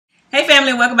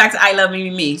family, and welcome back to I Love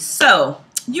Me Me. So,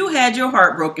 you had your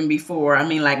heart broken before. I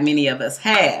mean, like many of us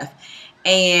have.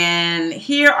 And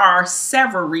here are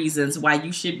several reasons why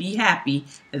you should be happy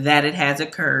that it has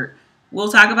occurred.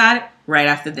 We'll talk about it right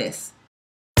after this.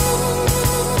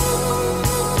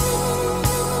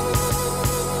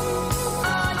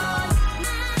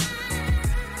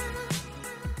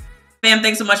 Fam,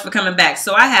 thanks so much for coming back.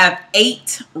 So I have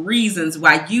 8 reasons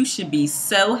why you should be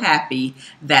so happy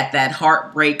that that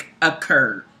heartbreak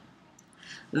occurred.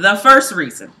 The first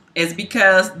reason is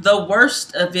because the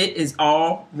worst of it is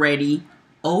already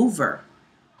over.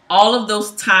 All of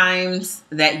those times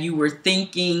that you were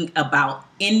thinking about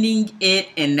ending it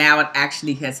and now it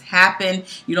actually has happened,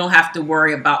 you don't have to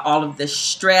worry about all of the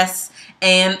stress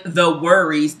and the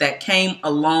worries that came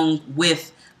along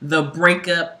with the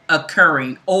breakup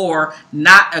occurring or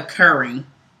not occurring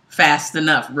fast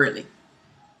enough, really.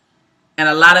 And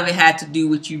a lot of it had to do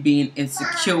with you being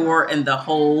insecure and the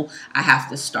whole I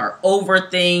have to start over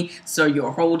thing. So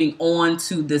you're holding on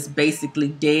to this basically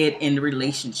dead end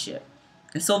relationship.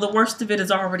 And so the worst of it is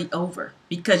already over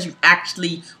because you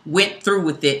actually went through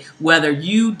with it. Whether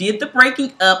you did the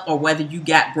breaking up or whether you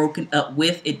got broken up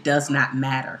with, it does not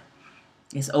matter.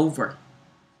 It's over.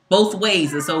 Both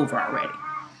ways, it's over already.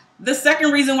 The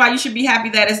second reason why you should be happy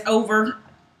that it's over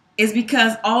is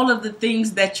because all of the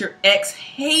things that your ex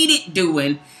hated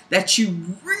doing that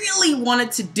you really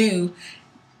wanted to do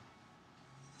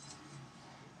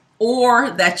or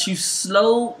that you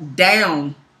slowed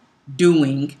down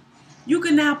doing, you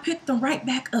can now pick them right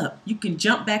back up. You can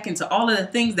jump back into all of the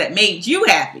things that made you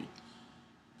happy.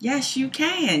 Yes, you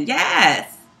can.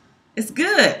 Yes. It's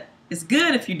good. It's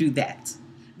good if you do that.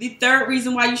 The third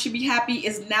reason why you should be happy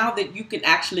is now that you can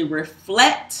actually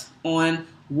reflect on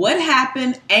what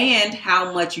happened and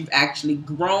how much you've actually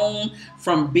grown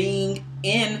from being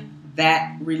in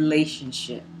that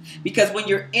relationship. Because when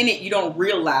you're in it, you don't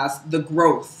realize the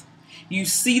growth. You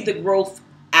see the growth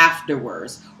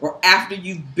afterwards, or after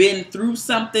you've been through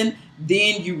something,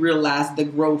 then you realize the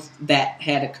growth that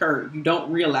had occurred. You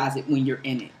don't realize it when you're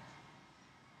in it.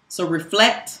 So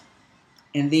reflect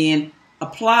and then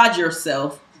applaud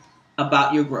yourself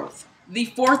about your growth. The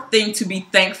fourth thing to be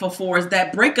thankful for is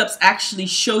that breakups actually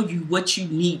show you what you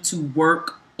need to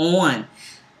work on.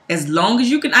 As long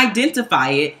as you can identify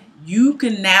it, you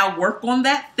can now work on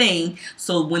that thing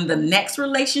so when the next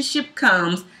relationship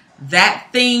comes, that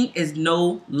thing is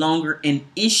no longer an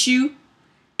issue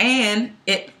and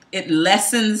it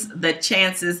lessens the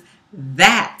chances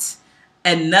that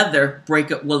another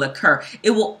breakup will occur.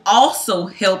 It will also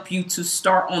help you to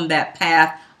start on that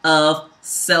path of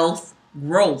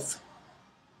self-growth.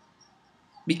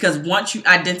 Because once you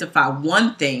identify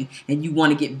one thing and you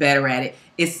want to get better at it,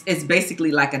 it's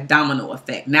basically like a domino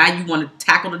effect. Now you want to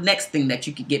tackle the next thing that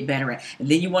you can get better at. And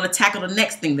then you want to tackle the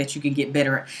next thing that you can get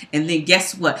better at. And then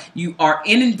guess what? You are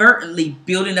inadvertently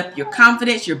building up your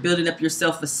confidence. You're building up your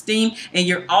self-esteem. And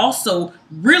you're also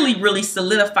really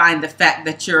solidifying the fact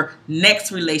that your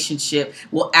next relationship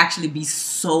will actually be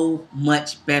so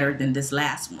much better than this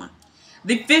last one.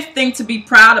 The fifth thing to be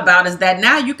proud about is that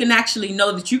now you can actually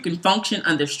know that you can function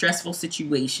under stressful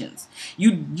situations.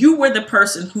 You were the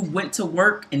person who went to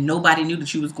work and nobody knew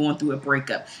that you was going through a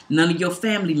breakup. None of your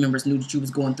family members knew that you was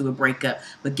going through a breakup.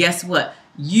 But guess what?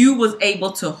 You was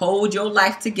able to hold your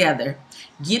life together,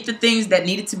 get the things that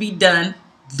needed to be done,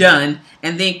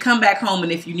 and then come back home.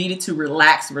 And if you needed to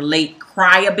relax, relate,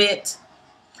 cry a bit,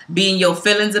 be in your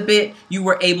feelings a bit, you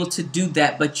were able to do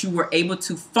that. But you were able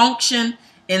to function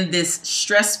in this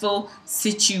stressful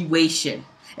situation,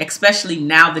 especially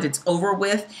now that it's over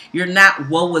with. You're not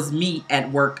woe is me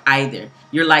at work either.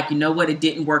 You're like, you know what? It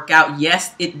didn't work out.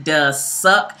 Yes, it does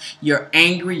suck. You're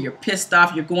angry. You're pissed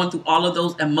off. You're going through all of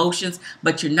those emotions,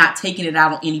 but you're not taking it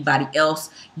out on anybody else.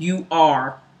 You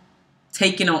are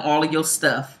taking on all of your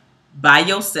stuff by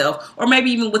yourself, or maybe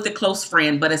even with a close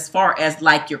friend. But as far as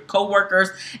like your coworkers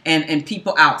and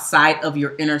people outside of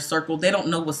your inner circle, they don't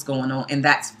know what's going on, and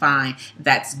that's fine.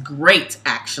 That's great,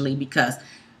 actually, because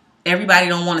everybody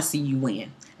don't want to see you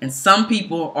win. And some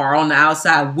people are on the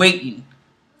outside waiting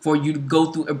for you to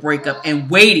go through a breakup and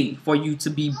waiting for you to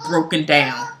be broken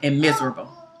down and miserable.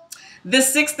 The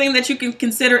sixth thing that you can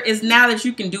consider is now that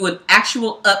you can do an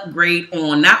actual upgrade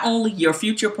on not only your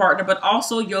future partner, but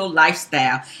also your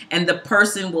lifestyle. And the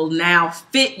person will now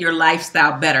fit your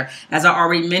lifestyle better. As I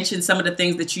already mentioned, some of the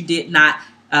things that you did not,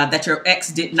 that your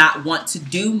ex did not want to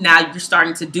do, now you're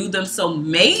starting to do them. So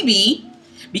maybe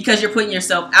because you're putting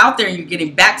yourself out there and you're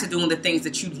getting back to doing the things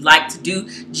that you like to do,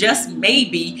 just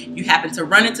maybe you happen to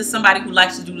run into somebody who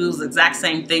likes to do those exact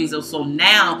same things. So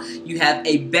now you have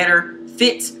a better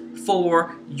fit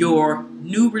for your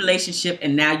new relationship,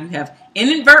 and now you have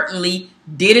inadvertently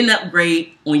did an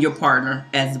upgrade on your partner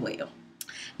as well.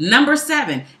 Number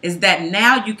 7 is that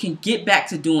now you can get back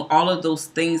to doing all of those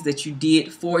things that you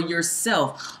did for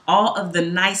yourself. All of the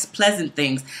nice, pleasant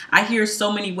things. I hear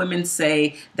so many women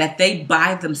say that they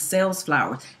buy themselves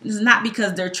flowers. It's not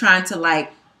because they're trying to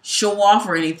like show off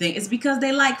or anything. It's because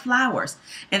they like flowers.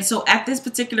 And so at this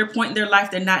particular point in their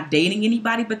life, they're not dating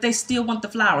anybody, but they still want the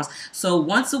flowers. So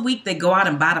once a week, they go out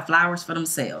and buy the flowers for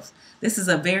themselves. This is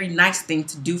a very nice thing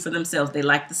to do for themselves. They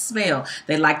like the smell.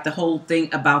 They like the whole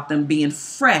thing about them being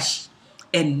fresh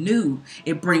and new.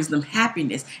 It brings them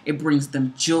happiness. It brings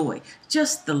them joy.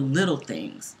 Just the little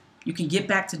things. You can get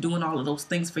back to doing all of those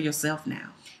things for yourself now.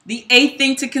 The 8th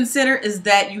thing to consider is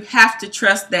that you have to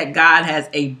trust that God has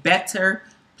a better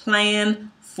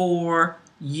plan for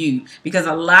you. Because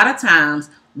a lot of times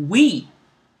we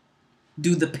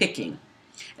do the picking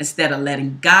instead of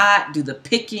letting God do the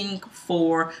picking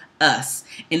for us.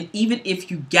 And even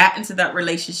if you got into that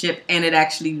relationship and it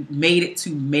actually made it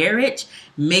to marriage,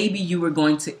 maybe you were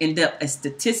going to end up a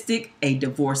statistic, a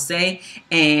divorcee,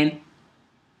 and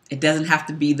it doesn't have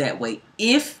to be that way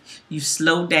if you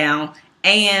slow down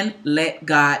and let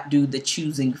God do the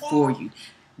choosing for you.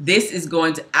 This is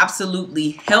going to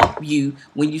absolutely help you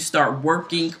when you start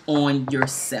working on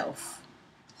yourself.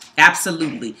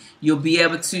 Absolutely. You'll be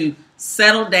able to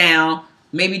settle down,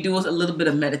 maybe do a little bit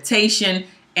of meditation,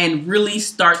 and really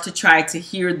start to try to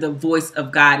hear the voice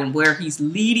of God and where He's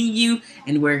leading you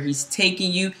and where He's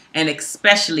taking you, and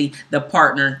especially the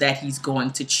partner that He's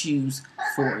going to choose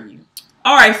for you.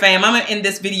 All right, fam, I'm going to end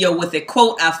this video with a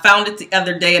quote. I found it the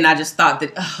other day and I just thought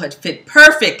that it fit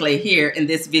perfectly here in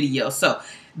this video. So,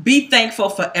 be thankful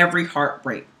for every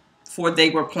heartbreak, for they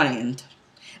were planned.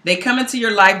 They come into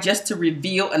your life just to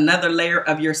reveal another layer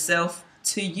of yourself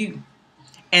to you,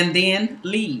 and then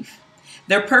leave.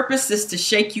 Their purpose is to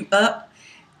shake you up,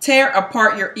 tear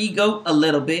apart your ego a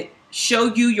little bit, show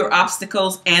you your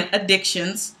obstacles and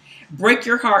addictions, break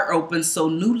your heart open so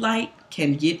new light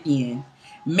can get in,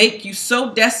 make you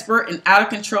so desperate and out of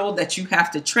control that you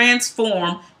have to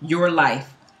transform your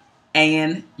life.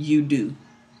 And you do.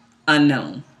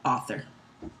 Unknown author.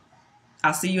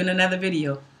 I'll see you in another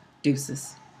video.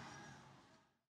 Deuces.